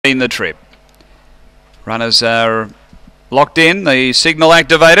in the trip. Runners are locked in, the signal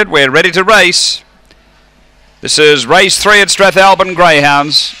activated, we're ready to race. This is race 3 at Strathalbyn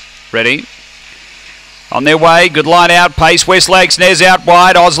Greyhounds. Ready. On their way, good line out, pace, West Lakes, Nez out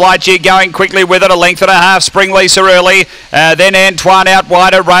wide, Oz Lightyear going quickly with it, a length and a half, Spring Lisa early, then Antoine out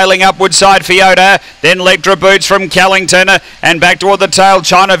wider, railing up Woodside Fiona, then Lectra Boots from Callington, and back toward the tail,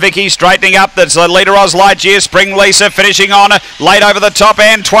 China Vicky straightening up, that's the leader Oz Lightyear, Spring Lisa finishing on, late over the top,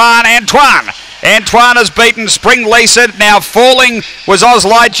 Antoine has beaten Spring Lisa. Now falling was Oz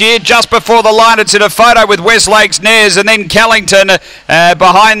Lightyear just before the line. It's in a photo with West Lakes Nez and then Callington.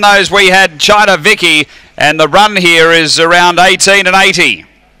 Behind those we had China Vicky, and the run here is around 18 and 80.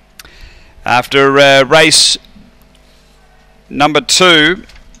 After race number 2,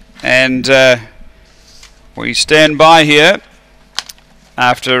 and we stand by here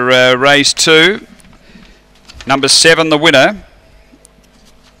after race 2. Number 7 the winner.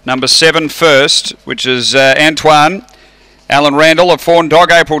 Number 7 first, which is Antoine. Alan Randall, a fawn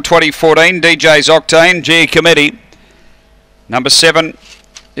dog, April 2014. DJ's Octane, G Committee. Number 7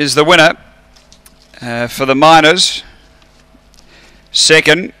 is the winner for the Miners.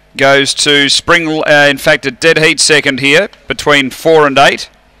 Second goes to Spring, in fact a dead heat second here, between 4 and 8.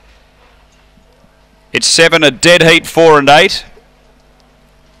 It's 7, a dead heat 4 and 8.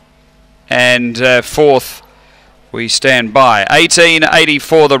 And fourth, we stand by.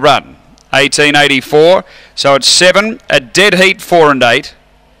 1884 the run. 1884. So it's 7, a dead heat 4 and 8.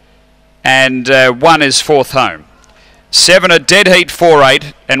 And 1 is fourth home. 7, a dead heat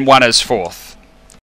 4-8, and 1 is fourth.